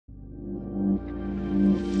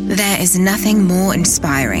is nothing more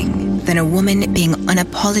inspiring than a woman being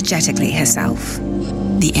unapologetically herself.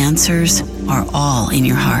 The answers are all in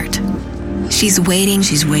your heart. She's waiting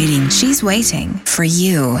for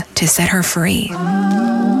you to set her free.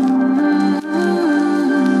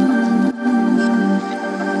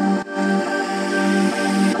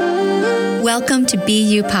 Welcome to Be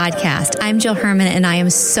You Podcast. I'm Jill Herman, and I am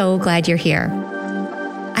so glad you're here.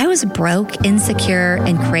 I was broke, insecure,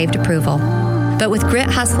 and craved approval. But with grit,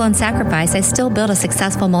 hustle, and sacrifice, I still built a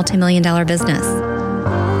successful multi-million-dollar business.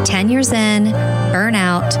 10 years in,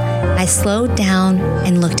 burnout, I slowed down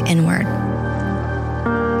and looked inward.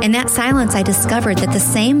 In that silence, I discovered that the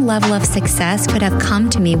same level of success could have come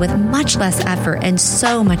to me with much less effort and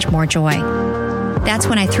so much more joy. That's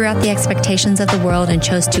when I threw out the expectations of the world and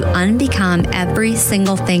chose to unbecome every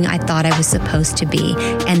single thing I thought I was supposed to be.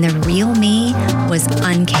 And the real me was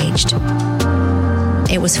uncaged.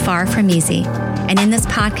 It was far from easy. And in this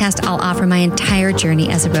podcast, I'll offer my entire journey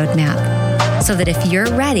as a roadmap so that if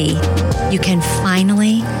you're ready, you can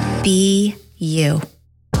finally be you.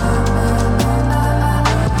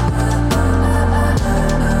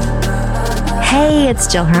 Hey,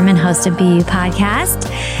 it's Jill Herman, host of Be You Podcast.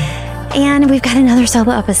 And we've got another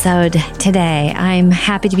solo episode today. I'm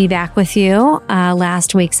happy to be back with you.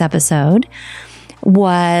 Last week's episode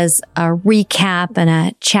was a recap and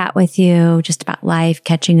a chat with you just about life,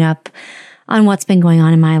 catching up on what's been going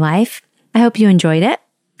on in my life. I hope you enjoyed it.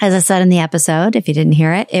 As I said in the episode, if you didn't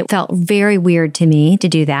hear it, it felt very weird to me to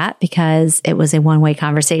do that because it was a one-way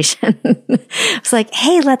conversation. It's like,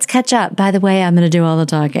 hey, let's catch up. By the way, I'm going to do all the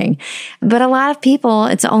talking. But a lot of people,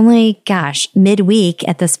 it's only, midweek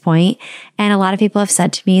at this point, and a lot of people have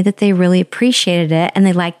said to me that they really appreciated it and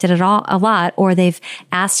they liked it a lot, or they've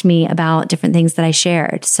asked me about different things that I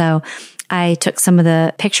shared. So I took some of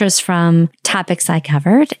the pictures from topics I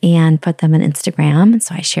covered and put them on Instagram.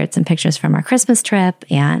 So I shared some pictures from our Christmas trip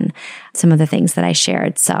and some of the things that I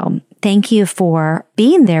shared. So thank you for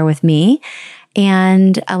being there with me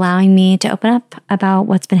and allowing me to open up about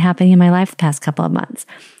what's been happening in my life the past couple of months.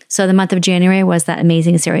 So the month of January was that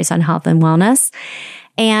amazing series on health and wellness.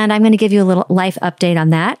 And I'm going to give you a little life update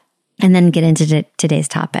on that and then get into today's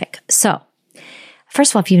topic. So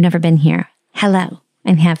first of all, if you've never been here, hello,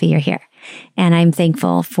 I'm happy you're here. And I'm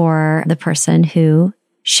thankful for the person who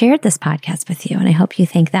shared this podcast with you, and I hope you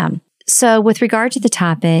thank them. So with regard to the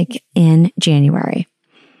topic in January,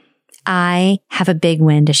 I have a big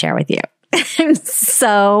win to share with you. I'm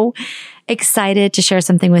so excited to share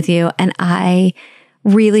something with you, and I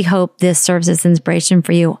really hope this serves as inspiration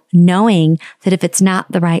for you, knowing that if it's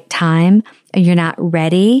not the right time and you're not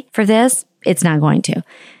ready for this, it's not going to.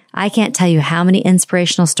 I can't tell you how many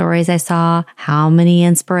inspirational stories I saw, how many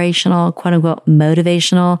inspirational, quote unquote,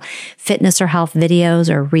 motivational fitness or health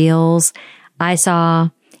videos or reels I saw,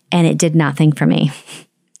 and it did nothing for me.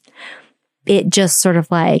 It just sort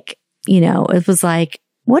of like, it was like,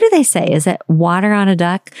 what do they say? Is it water on a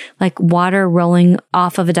duck? Like water rolling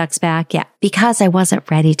off of a duck's back? Yeah, because I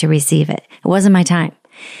wasn't ready to receive it. It wasn't my time.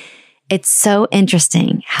 It's so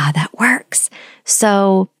interesting how that works.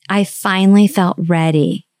 So I finally felt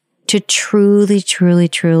ready to truly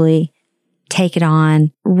take it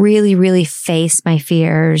on, really face my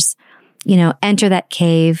fears, enter that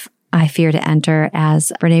cave I fear to enter,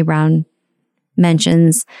 as Brene Brown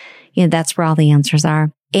mentions, that's where all the answers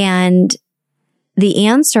are. And the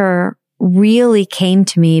answer really came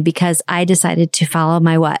to me because I decided to follow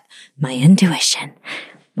my intuition.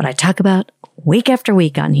 What I talk about week after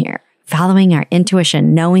week on here. Following our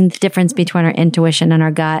intuition, knowing the difference between our intuition and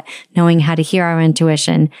our gut, knowing how to hear our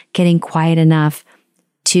intuition, getting quiet enough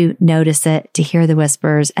to notice it, to hear the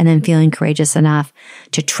whispers, and then feeling courageous enough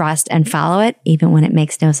to trust and follow it, even when it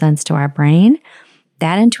makes no sense to our brain.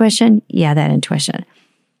 That intuition.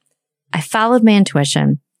 I followed my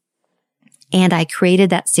intuition, and I created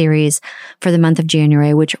that series for the month of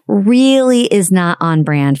January, which really is not on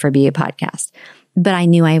brand for Be A Podcast, but I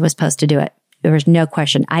knew I was supposed to do it. There was no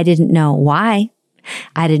question. I didn't know why.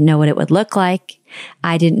 I didn't know what it would look like.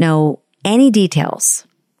 I didn't know any details,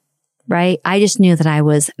 right? I just knew that I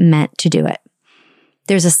was meant to do it.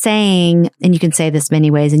 There's a saying, and you can say this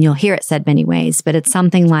many ways, and you'll hear it said many ways, but it's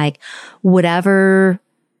something like, whatever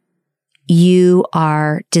you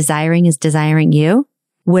are desiring is desiring you.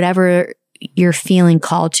 Whatever you're feeling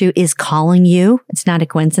called to is calling you. It's not a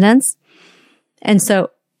coincidence. And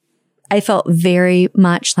so I felt very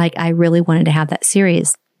much like I really wanted to have that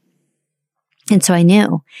series. And so I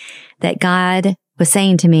knew that God was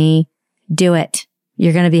saying to me, do it.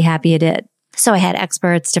 You're going to be happy you did. So I had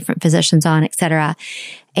experts, different physicians on, etc.,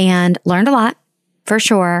 and learned a lot for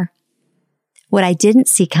sure. What I didn't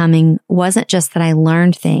see coming wasn't just that I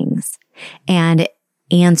learned things and it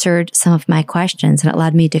answered some of my questions, and it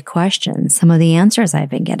led me to question some of the answers I've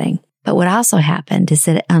been getting. But what also happened is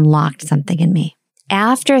that it unlocked something in me.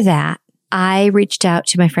 After that, I reached out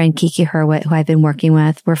to my friend Kiki Hurwitz, who I've been working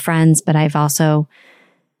with. We're friends, but I've also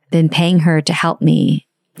been paying her to help me.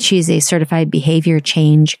 She's a certified behavior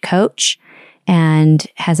change coach and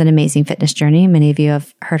has an amazing fitness journey. Many of you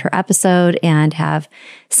have heard her episode and have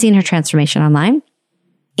seen her transformation online.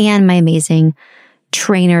 And my amazing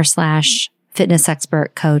trainer / fitness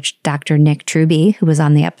expert coach, Dr. Nick Truby, who was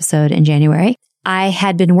on the episode in January. I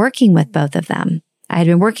had been working with both of them. I had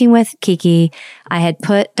been working with Kiki. I had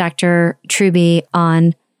put Dr. Truby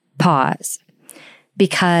on pause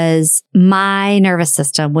because my nervous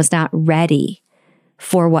system was not ready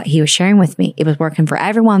for what he was sharing with me. It was working for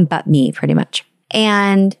everyone but me, pretty much.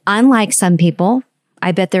 And unlike some people,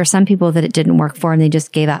 I bet there are some people that it didn't work for and they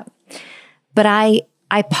just gave up. But I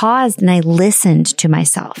paused and I listened to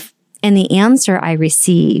myself. And the answer I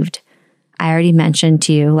received, I already mentioned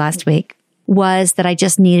to you last week, was that I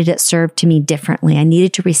just needed it served to me differently. I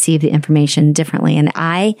needed to receive the information differently. And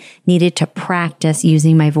I needed to practice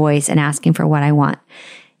using my voice and asking for what I want,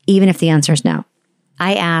 even if the answer is no.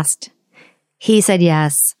 I asked, he said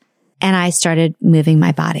yes, and I started moving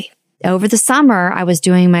my body. Over the summer, I was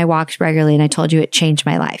doing my walks regularly, and I told you it changed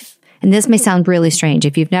my life. And this may sound really strange.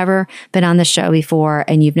 If you've never been on the show before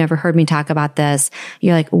and you've never heard me talk about this,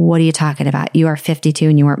 you're like, what are you talking about? You are 52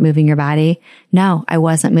 and you weren't moving your body? No, I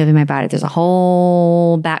wasn't moving my body. There's a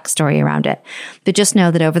whole backstory around it. But just know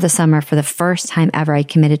that over the summer, for the first time ever, I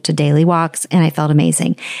committed to daily walks and I felt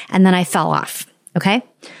amazing. And then I fell off. Okay.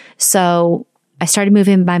 So I started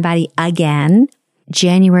moving my body again.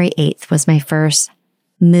 January 8th was my first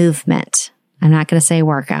movement. I'm not going to say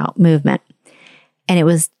workout, movement. And it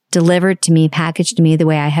was delivered to me, packaged to me the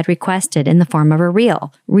way I had requested in the form of a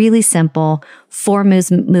reel. Really simple, 4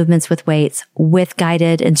 movements with weights, with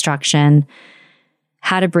guided instruction,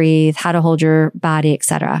 how to breathe, how to hold your body,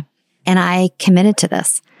 etc. And I committed to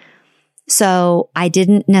this. So I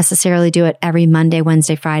didn't necessarily do it every Monday,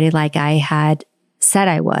 Wednesday, Friday like I had said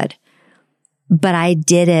I would, but I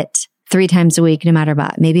did it 3 times a week, no matter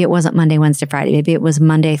what. Maybe it wasn't Monday, Wednesday, Friday. Maybe it was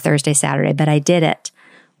Monday, Thursday, Saturday, but I did it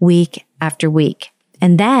week after week.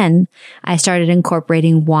 And then I started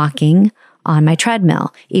incorporating walking on my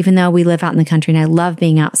treadmill. Even though we live out in the country and I love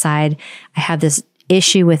being outside, I have this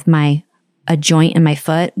issue with a joint in my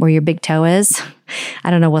foot where your big toe is. I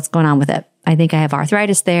don't know what's going on with it. I think I have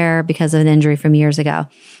arthritis there because of an injury from years ago.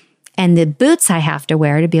 And the boots I have to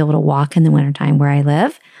wear to be able to walk in the wintertime where I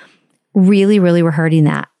live really, really were hurting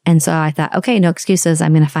that. And so I thought, okay, no excuses.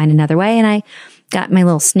 I'm going to find another way. And I got my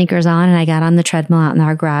little sneakers on and I got on the treadmill out in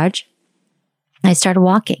our garage. I started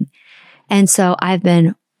walking. And so I've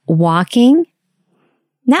been walking,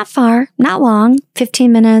 not far, not long,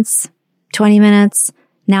 15 minutes, 20 minutes.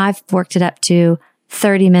 Now I've worked it up to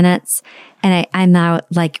 30 minutes and I'm now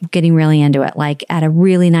like getting really into it, like at a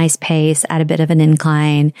really nice pace, at a bit of an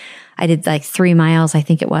incline. I did like 3 miles, I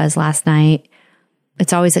think it was last night.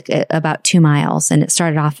 It's always about 2 miles and it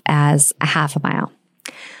started off as a half a mile.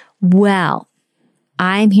 Well,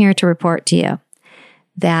 I'm here to report to you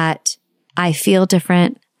that I feel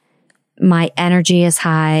different. My energy is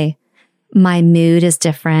high. My mood is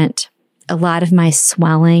different. A lot of my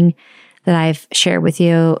swelling that I've shared with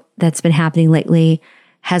you that's been happening lately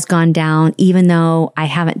has gone down, even though I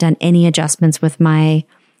haven't done any adjustments with my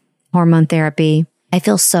hormone therapy. I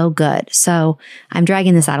feel so good. So I'm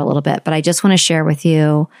dragging this out a little bit, but I just want to share with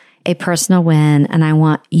you a personal win. And I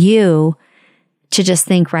want you to just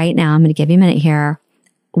think right now, I'm going to give you a minute here.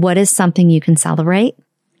 What is something you can celebrate?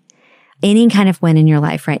 Any kind of win in your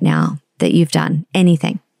life right now that you've done,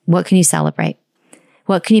 anything. What can you celebrate?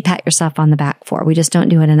 What can you pat yourself on the back for? We just don't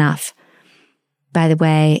do it enough. By the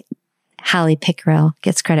way, Hallie Pickrell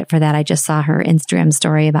gets credit for that. I just saw her Instagram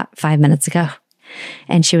story about 5 minutes ago,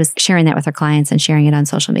 and she was sharing that with her clients and sharing it on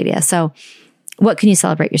social media. So what can you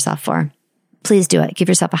celebrate yourself for? Please do it. Give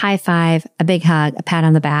yourself a high five, a big hug, a pat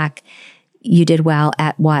on the back. You did well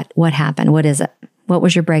at what? What happened? What is it? What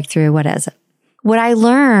was your breakthrough? What is it? What I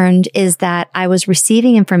learned is that I was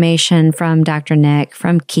receiving information from Dr. Nick,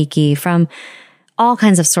 from Kiki, from all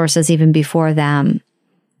kinds of sources even before them.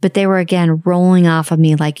 But they were again rolling off of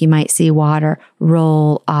me like you might see water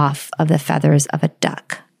roll off of the feathers of a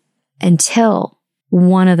duck until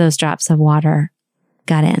one of those drops of water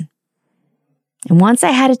got in. And once I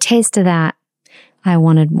had a taste of that, I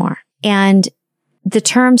wanted more. And the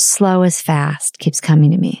term slow is fast keeps coming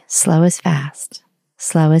to me. Slow is fast.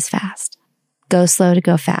 Slow is fast. Go slow to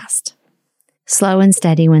go fast. Slow and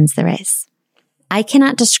steady wins the race. I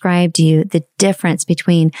cannot describe to you the difference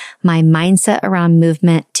between my mindset around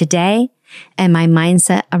movement today and my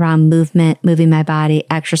mindset around movement, moving my body,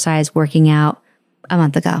 exercise, working out a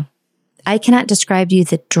month ago. I cannot describe to you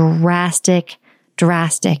the drastic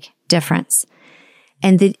difference.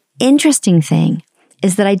 And the interesting thing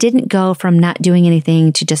is that I didn't go from not doing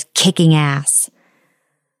anything to just kicking ass,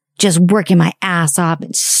 just working my ass off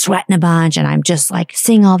and sweating a bunch. And I'm just like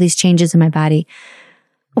seeing all these changes in my body.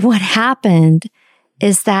 What happened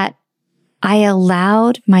is that I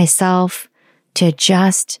allowed myself to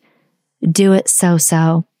just do it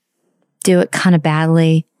so-so, do it kind of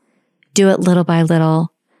badly, do it little by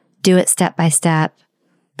little, do it step by step,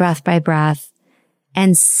 breath by breath,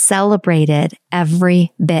 and celebrated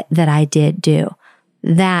every bit that I did do.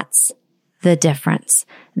 That's the difference.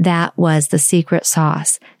 That was the secret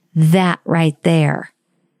sauce. That right there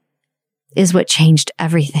is what changed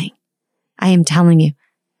everything. I am telling you,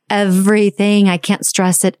 everything. I can't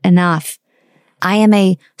stress it enough. I am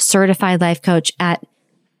a certified life coach at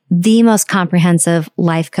the most comprehensive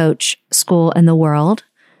life coach school in the world,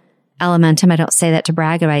 Elementum. I don't say that to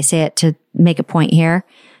brag, but I say it to make a point here.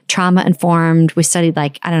 Trauma informed. We studied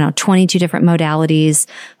 22 different modalities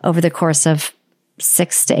over the course of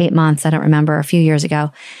 6 to 8 months. I don't remember, a few years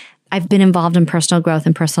ago. I've been involved in personal growth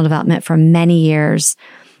and personal development for many years.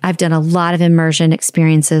 I've done a lot of immersion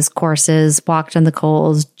experiences, courses, walked on the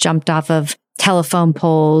coals, jumped off of telephone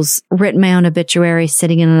poles, written my own obituary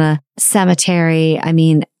sitting in a cemetery. I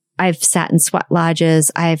mean, I've sat in sweat lodges.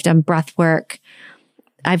 I've done breath work.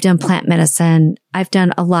 I've done plant medicine. I've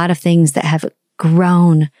done a lot of things that have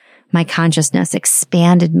grown my consciousness,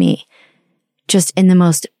 expanded me just in the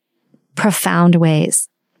most profound ways.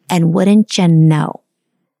 And wouldn't you know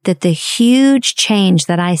that the huge change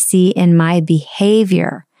that I see in my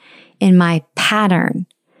behavior, in my pattern,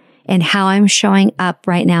 and how I'm showing up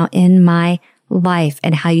right now in my life,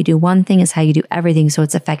 and how you do one thing is how you do everything. So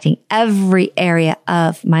it's affecting every area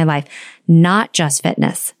of my life, not just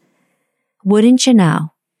fitness. Wouldn't you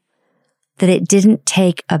know that it didn't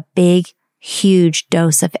take a big, huge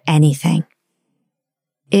dose of anything?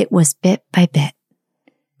 It was bit by bit,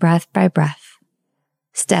 breath by breath,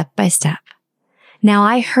 step by step. Now,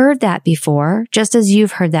 I heard that before, just as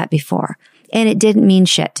you've heard that before, and it didn't mean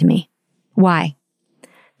shit to me. Why?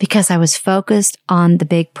 Because I was focused on the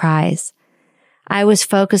big prize. I was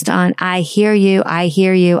focused on, I hear you. I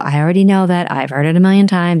already know that. I've heard it a million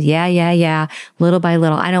times. Yeah. Little by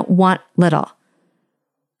little. I don't want little.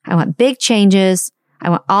 I want big changes. I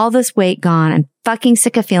want all this weight gone. I'm fucking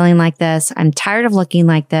sick of feeling like this. I'm tired of looking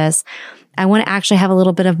like this. I want to actually have a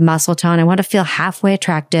little bit of muscle tone. I want to feel halfway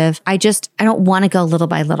attractive. I don't want to go little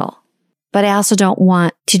by little, but I also don't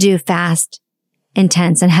want to do fast,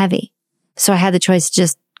 intense, and heavy. So I had the choice to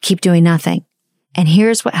just keep doing nothing. And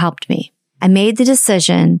here's what helped me. I made the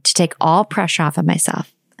decision to take all pressure off of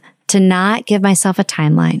myself, to not give myself a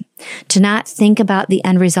timeline, to not think about the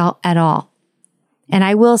end result at all. And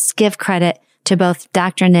I will give credit to both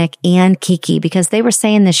Dr. Nick and Kiki because they were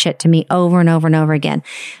saying this shit to me over and over and over again.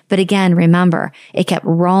 But again, remember, it kept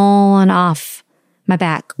rolling off my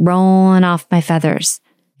back, rolling off my feathers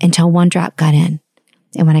until one drop got in.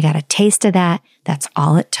 And when I got a taste of that, that's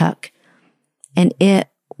all it took. And it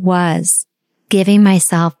was giving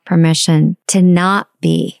myself permission to not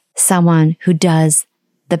be someone who does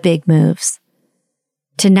the big moves,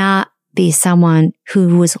 to not be someone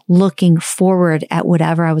who was looking forward at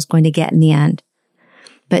whatever I was going to get in the end,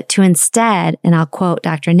 but to instead, and I'll quote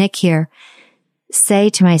Dr. Nick here, say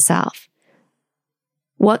to myself,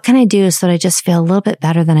 what can I do so that I just feel a little bit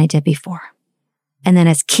better than I did before? And then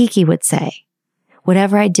as Kiki would say,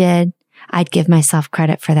 whatever I did, I'd give myself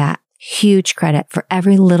credit for that. Huge credit for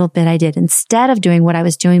every little bit I did instead of doing what I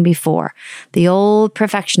was doing before. The old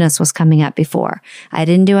perfectionist was coming up before. I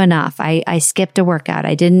didn't do enough. I skipped a workout.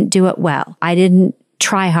 I didn't do it well. I didn't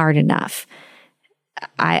try hard enough.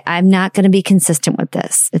 I'm not going to be consistent with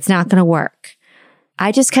this. It's not going to work.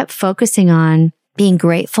 I just kept focusing on being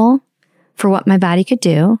grateful for what my body could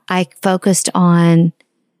do. I focused on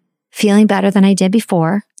feeling better than I did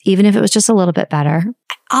before, even if it was just a little bit better.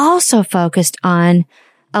 I also focused on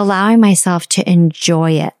allowing myself to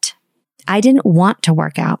enjoy it. I didn't want to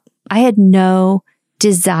work out. I had no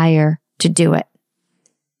desire to do it.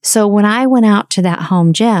 So when I went out to that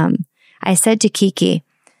home gym, I said to Kiki,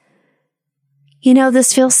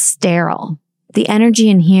 this feels sterile. The energy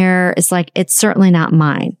in here is like, it's certainly not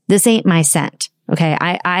mine. This ain't my scent. Okay.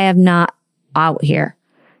 I have not out here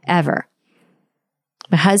ever.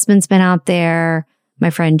 My husband's been out there. My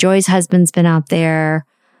friend Joy's husband's been out there.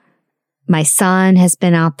 My son has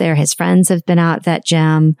been out there. His friends have been out at that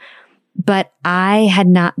gym, but I had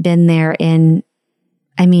not been there in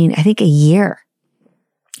I think a year.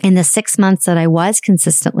 In the 6 months that I was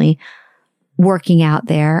consistently working out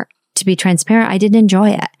there, to be transparent, I didn't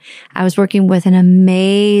enjoy it. I was working with an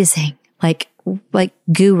amazing, like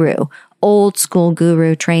guru, old school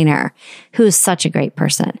guru trainer who is such a great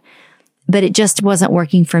person. But it just wasn't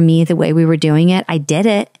working for me the way we were doing it. I did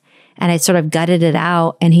it and I sort of gutted it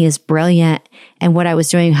out, and he is brilliant. And what I was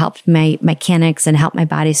doing helped my mechanics and helped my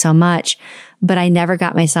body so much. But I never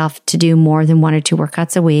got myself to do more than 1 or 2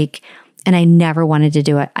 workouts a week. And I never wanted to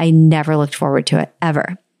do it. I never looked forward to it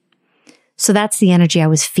ever. So that's the energy I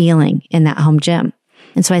was feeling in that home gym.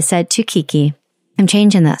 And so I said to Kiki, I'm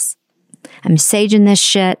changing this. I'm saging this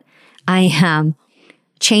shit. I am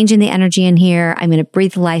changing the energy in here. I'm going to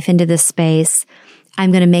breathe life into this space.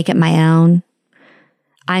 I'm going to make it my own.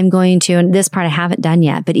 I'm going to, and this part I haven't done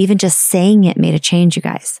yet, but even just saying it made a change, you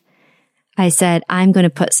guys. I said, I'm going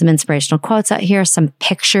to put some inspirational quotes out here, some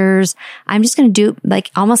pictures. I'm just going to do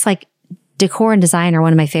almost like decor and design are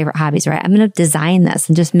one of my favorite hobbies, right? I'm going to design this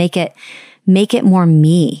and just make it more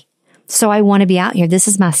me. So I want to be out here. This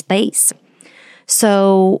is my space.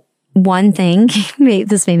 So one thing,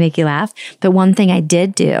 this may make you laugh, but one thing I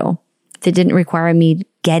did do that didn't require me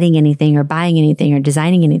getting anything or buying anything or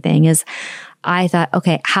designing anything is I thought,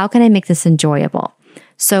 okay, how can I make this enjoyable?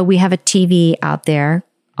 So we have a TV out there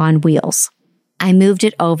on wheels. I moved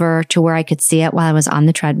it over to where I could see it while I was on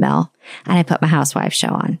the treadmill, and I put my housewife show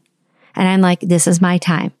on. And I'm like, this is my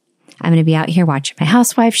time. I'm going to be out here watching my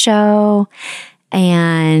housewife show,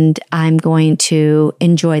 and I'm going to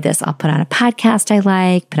enjoy this. I'll put on a podcast I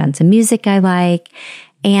like, put on some music I like.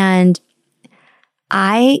 And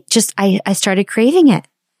I started craving it.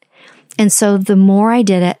 And so the more I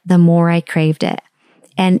did it, the more I craved it.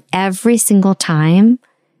 And every single time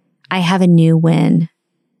I have a new win.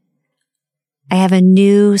 I have a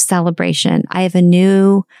new celebration. I have a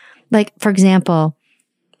new, for example,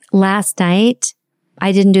 last night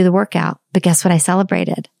I didn't do the workout, but guess what? I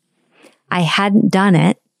celebrated. I hadn't done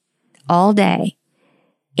it all day.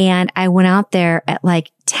 And I went out there at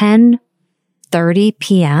 10:30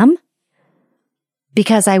 p.m.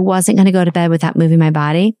 because I wasn't going to go to bed without moving my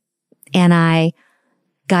body. And I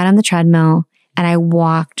got on the treadmill and I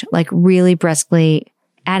walked really briskly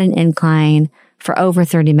at an incline for over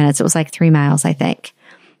 30 minutes. It was 3 miles, I think.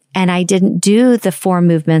 And I didn't do the 4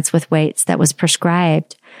 movements with weights that was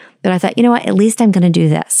prescribed. But I thought, you know what? At least I'm going to do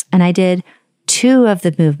this. And I did 2 of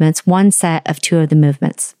the movements, 1 set of 2 of the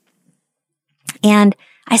movements. And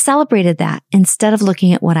I celebrated that instead of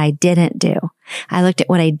looking at what I didn't do. I looked at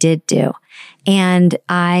what I did do. And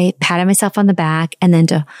I patted myself on the back, and then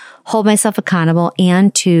to hold myself accountable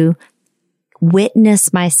and to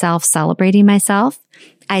witness myself celebrating myself,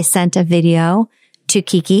 I sent a video to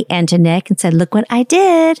Kiki and to Nick and said, look what I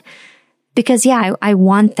did. Because I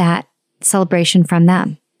want that celebration from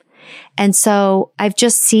them. And so I've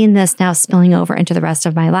just seen this now spilling over into the rest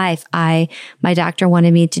of my life. My doctor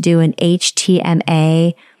wanted me to do an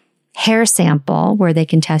HTMA hair sample where they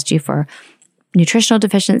can test you for nutritional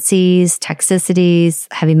deficiencies, toxicities,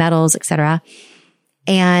 heavy metals, etc.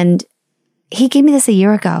 And he gave me this a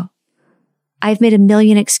year ago. I've made a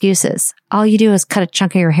million excuses. All you do is cut a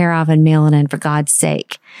chunk of your hair off and mail it in, for God's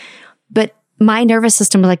sake. But my nervous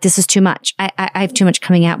system was like, this is too much. I have too much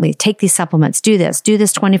coming at me. Take these supplements, do this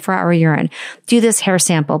 24-hour urine, do this hair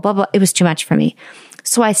sample, blah, blah. It was too much for me.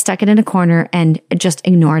 So I stuck it in a corner and just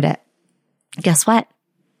ignored it. Guess what?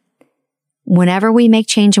 Whenever we make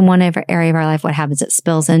change in one area of our life, what happens? It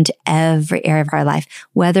spills into every area of our life.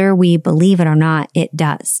 Whether we believe it or not, it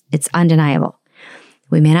does. It's undeniable.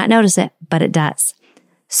 We may not notice it, but it does.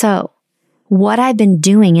 So what I've been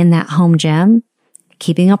doing in that home gym,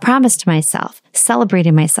 keeping a promise to myself,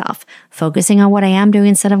 celebrating myself, focusing on what I am doing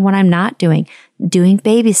instead of what I'm not doing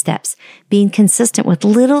baby steps, being consistent with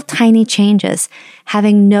little tiny changes,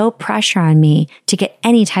 having no pressure on me to get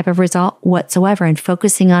any type of result whatsoever, and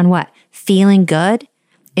focusing on what? Feeling good,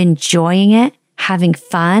 enjoying it, having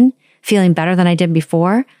fun, feeling better than I did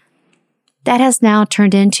before. That has now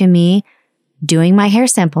turned into me doing my hair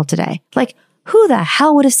sample today. Who the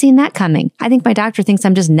hell would have seen that coming? I think my doctor thinks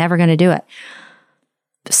I'm just never going to do it.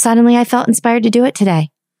 Suddenly I felt inspired to do it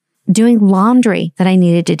today. Doing laundry that I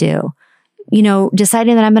needed to do.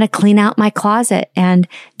 Deciding that I'm going to clean out my closet and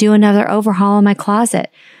do another overhaul in my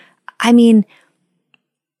closet. I mean,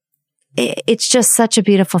 it's just such a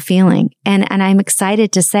beautiful feeling. And I'm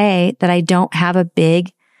excited to say that I don't have a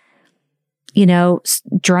big,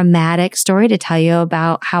 dramatic story to tell you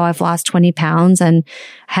about how I've lost 20 pounds and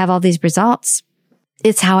have all these results.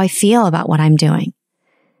 It's how I feel about what I'm doing.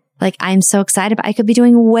 I'm so excited, but I could be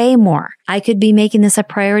doing way more. I could be making this a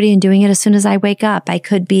priority and doing it as soon as I wake up. I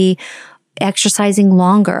could be exercising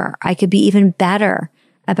longer. I could be even better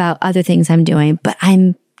about other things I'm doing, but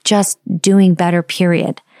I'm just doing better,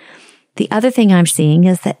 period. The other thing I'm seeing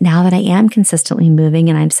is that now that I am consistently moving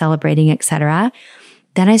and I'm celebrating, etc.,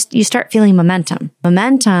 then you start feeling momentum.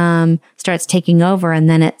 Momentum starts taking over, and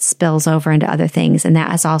then it spills over into other things. And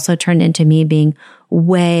that has also turned into me being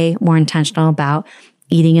way more intentional about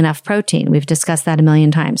eating enough protein. We've discussed that a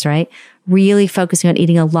million times, right? Really focusing on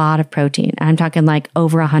eating a lot of protein. I'm talking like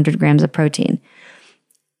over 100 grams of protein.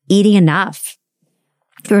 Eating enough.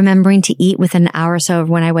 Remembering to eat within an hour or so of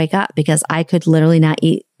when I wake up, because I could literally not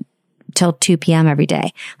eat till 2 p.m. every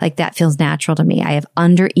day. Like that feels natural to me. I have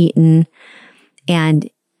under-eaten and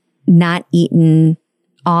not eaten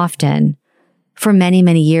often for many,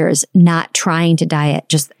 many years, not trying to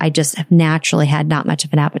diet. I just have naturally had not much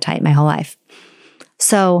of an appetite my whole life.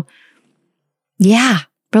 So yeah,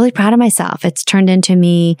 really proud of myself. It's turned into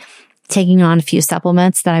me taking on a few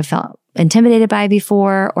supplements that I felt intimidated by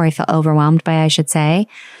before, or I felt overwhelmed by, I should say.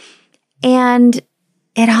 And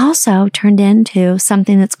it also turned into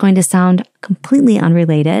something that's going to sound completely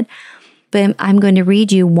unrelated, but I'm going to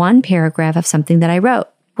read you one paragraph of something that I wrote.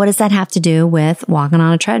 What does that have to do with walking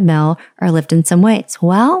on a treadmill or lifting some weights?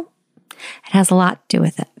 Well, it has a lot to do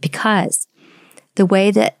with it, because the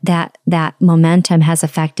way that momentum has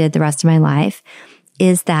affected the rest of my life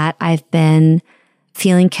is that I've been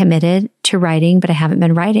feeling committed to writing, but I haven't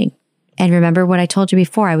been writing. And remember what I told you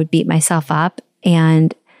before, I would beat myself up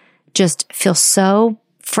and just feel so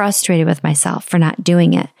frustrated with myself for not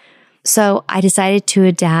doing it. So I decided to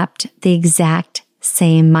adapt the exact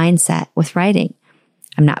same mindset with writing.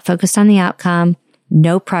 I'm not focused on the outcome,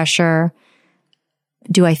 no pressure.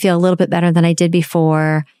 Do I feel a little bit better than I did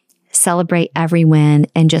before? Celebrate every win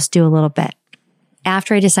and just do a little bit.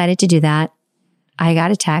 After I decided to do that, I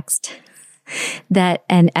got a text that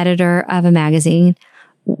an editor of a magazine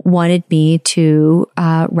wanted me to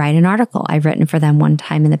write an article. I've written for them one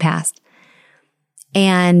time in the past.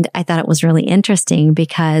 And I thought it was really interesting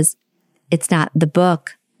because it's not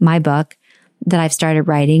my book that I've started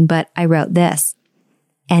writing, but I wrote this.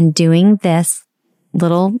 And doing this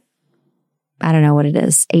little, I don't know what it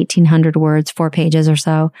is, 1,800 words, 4 pages or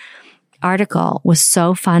so, article was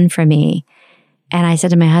so fun for me. And I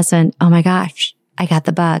said to my husband, oh my gosh, I got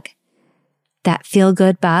the bug. That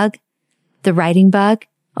feel-good bug, the writing bug,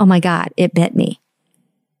 oh my God, it bit me.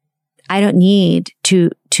 I don't need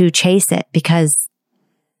to chase it because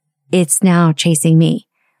it's now chasing me.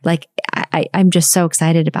 Like I'm just so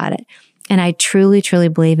excited about it. And I truly, truly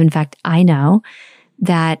believe, in fact, I know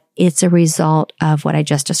that it's a result of what I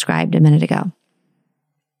just described a minute ago.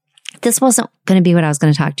 This wasn't going to be what I was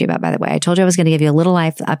going to talk to you about, by the way. I told you I was going to give you a little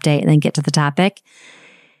life update and then get to the topic.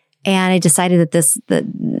 And I decided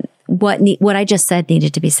that what I just said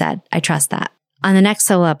needed to be said. I trust that. On the next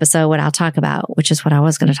solo episode, what I'll talk about, which is what I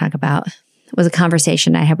was going to talk about, was a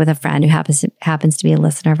conversation I had with a friend who happens to be a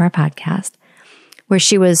listener of our podcast, where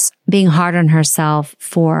she was being hard on herself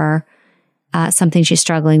for something she's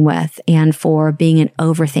struggling with and for being an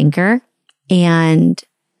overthinker and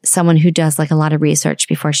someone who does like a lot of research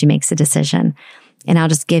before she makes a decision. And I'll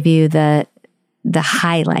just give you the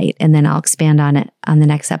highlight and then I'll expand on it on the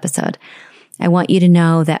next episode. I want you to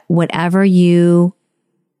know that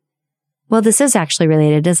this is actually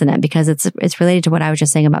related, isn't it? Because it's related to what I was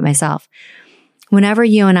just saying about myself. Whenever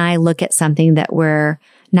you and I look at something that we're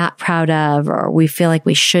not proud of, or we feel like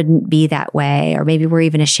we shouldn't be that way, or maybe we're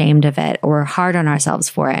even ashamed of it, or we're hard on ourselves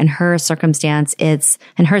for it. In her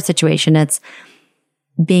situation, it's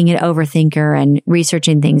being an overthinker and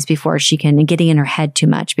researching things before she can, and getting in her head too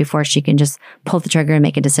much before she can just pull the trigger and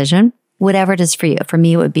make a decision. Whatever it is for you. For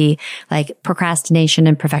me, it would be like procrastination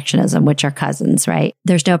and perfectionism, which are cousins, right?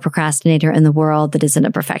 There's no procrastinator in the world that isn't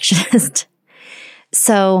a perfectionist.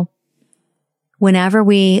 So whenever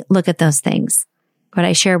we look at those things, what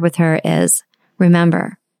I shared with her is,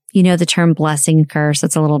 remember, the term blessing and curse.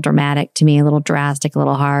 It's a little dramatic to me, a little drastic, a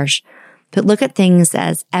little harsh. But look at things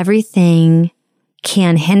as everything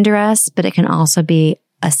can hinder us, but it can also be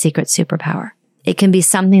a secret superpower. It can be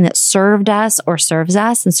something that served us or serves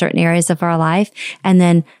us in certain areas of our life and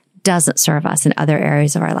then doesn't serve us in other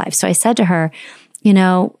areas of our life. So I said to her,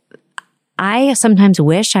 I sometimes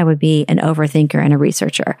wish I would be an overthinker and a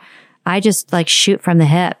researcher. I just like shoot from the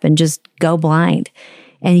hip and just go blind.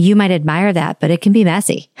 And you might admire that, but it can be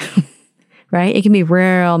messy, right? It can be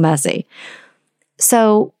real messy.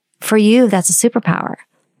 So for you, that's a superpower,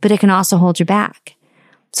 but it can also hold you back.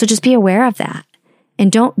 So just be aware of that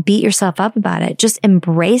and don't beat yourself up about it. Just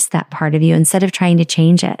embrace that part of you instead of trying to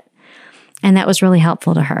change it. And that was really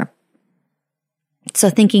helpful to her. So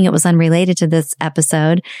thinking it was unrelated to this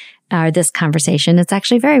episode, this conversation, it's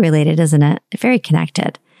actually very related, isn't it? Very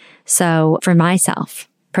connected. So for myself,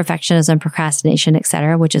 perfectionism, procrastination,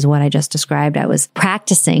 etc., which is what I just described, I was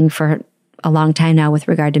practicing for a long time now with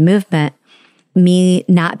regard to movement, me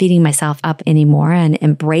not beating myself up anymore and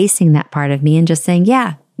embracing that part of me and just saying,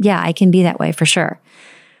 yeah, I can be that way for sure.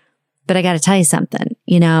 But I got to tell you something,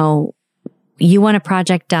 you want a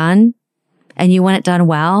project done and you want it done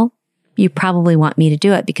well, you probably want me to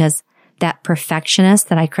do it, because that perfectionist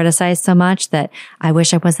that I criticize so much, that I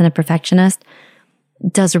wish I wasn't a perfectionist,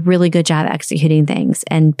 does a really good job executing things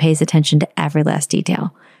and pays attention to every last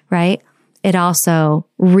detail, right? It also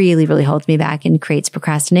really, really holds me back and creates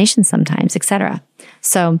procrastination sometimes, etc.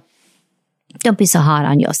 So don't be so hard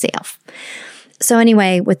on yourself. So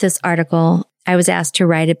anyway, with this article, I was asked to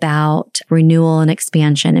write about renewal and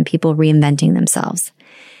expansion and people reinventing themselves.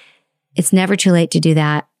 It's never too late to do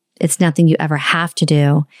that. It's nothing you ever have to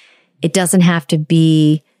do. It doesn't have to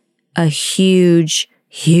be a huge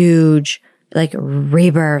like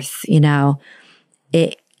rebirth,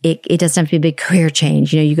 It doesn't have to be a big career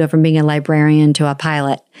change. You go from being a librarian to a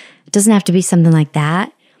pilot. It doesn't have to be something like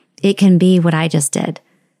that. It can be what I just did.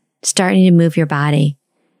 Starting to move your body,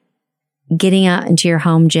 getting out into your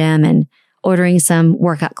home gym and ordering some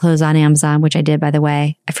workout clothes on Amazon, which I did, by the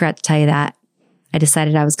way. I forgot to tell you that. I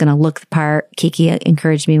decided I was going to look the part. Kiki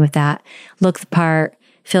encouraged me with that. Look the part,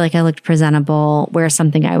 feel like I looked presentable, wear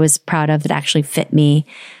something I was proud of that actually fit me.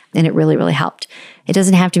 And it really, really helped. It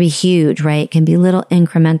doesn't have to be huge, right? It can be little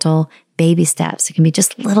incremental baby steps. It can be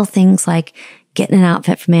just little things like getting an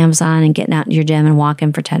outfit from Amazon and getting out into your gym and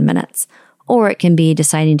walking for 10 minutes. Or it can be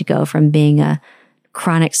deciding to go from being a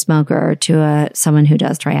chronic smoker to someone who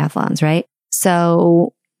does triathlons, right?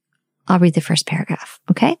 So I'll read the first paragraph,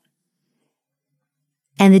 okay?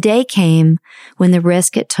 And the day came when the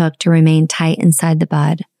risk it took to remain tight inside the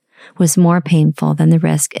bud was more painful than the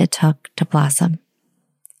risk it took to blossom.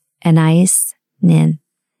 Anais Nin.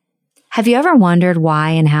 Have you ever wondered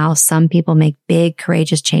why and how some people make big,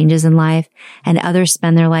 courageous changes in life and others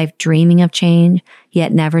spend their life dreaming of change,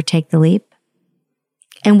 yet never take the leap?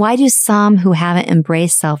 And why do some who haven't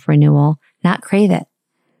embraced self-renewal not crave it?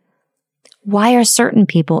 Why are certain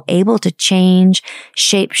people able to change,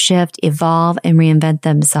 shape-shift, evolve, and reinvent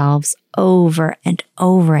themselves over and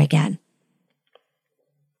over again?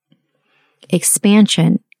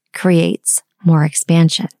 Expansion creates more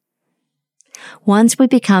expansion. Once we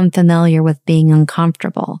become familiar with being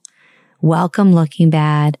uncomfortable, welcome looking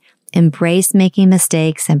bad, embrace making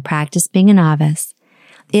mistakes, and practice being a novice,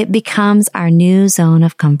 it becomes our new zone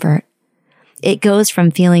of comfort. It goes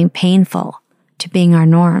from feeling painful to being our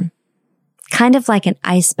norm, kind of like an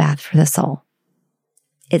ice bath for the soul.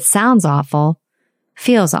 It sounds awful,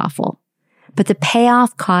 feels awful, but the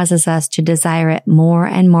payoff causes us to desire it more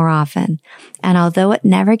and more often. And although it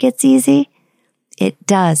never gets easy, it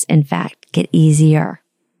does, in fact, get easier.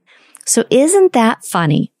 So isn't that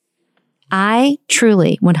funny? I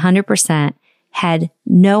truly 100% had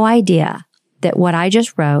no idea that what I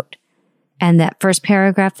just wrote and that first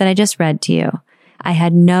paragraph that I just read to you, I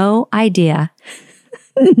had no idea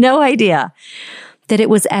that it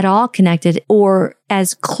was at all connected or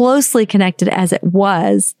as closely connected as it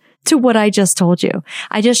was to what I just told you.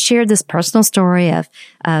 I just shared this personal story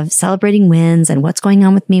of celebrating wins and what's going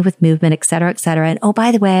on with me with movement, et cetera, et cetera. And oh,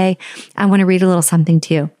 by the way, I want to read a little something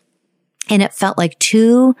too. And it felt like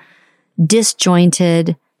two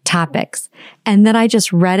disjointed topics. And then I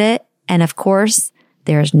just read it. And of course,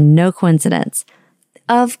 there's no coincidence.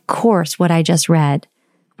 Of course, what I just read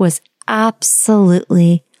was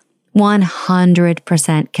absolutely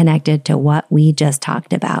 100% connected to what we just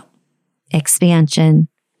talked about. Expansion,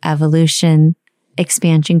 evolution,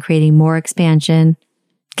 expansion, creating more expansion,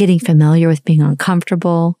 getting familiar with being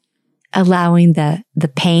uncomfortable, allowing the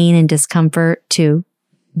pain and discomfort to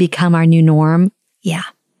become our new norm. Yeah.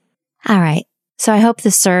 All right. So I hope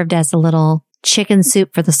this served as a little chicken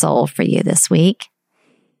soup for the soul for you this week.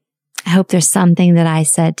 I hope there's something that I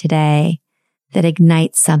said today that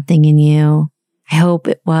ignites something in you. I hope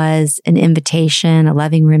it was an invitation, a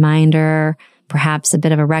loving reminder, perhaps a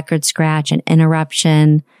bit of a record scratch, an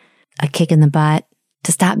interruption, a kick in the butt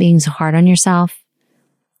to stop being so hard on yourself,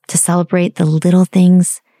 to celebrate the little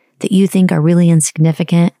things that you think are really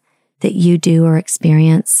insignificant that you do or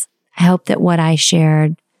experience. I hope that what I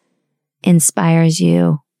shared inspires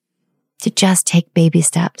you to just take baby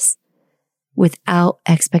steps without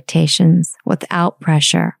expectations, without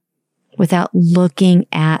pressure, without looking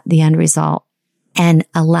at the end result, and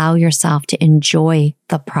allow yourself to enjoy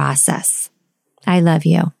the process. I love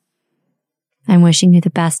you. I'm wishing you the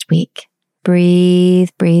best week. Breathe,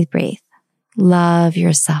 breathe, breathe. Love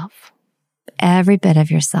yourself, every bit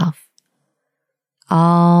of yourself.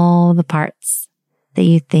 all the parts that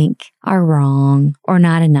you think are wrong or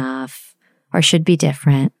not enough or should be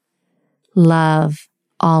different. Love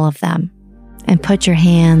all of them and put your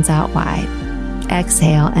hands out wide.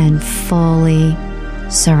 Exhale and fully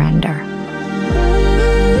surrender.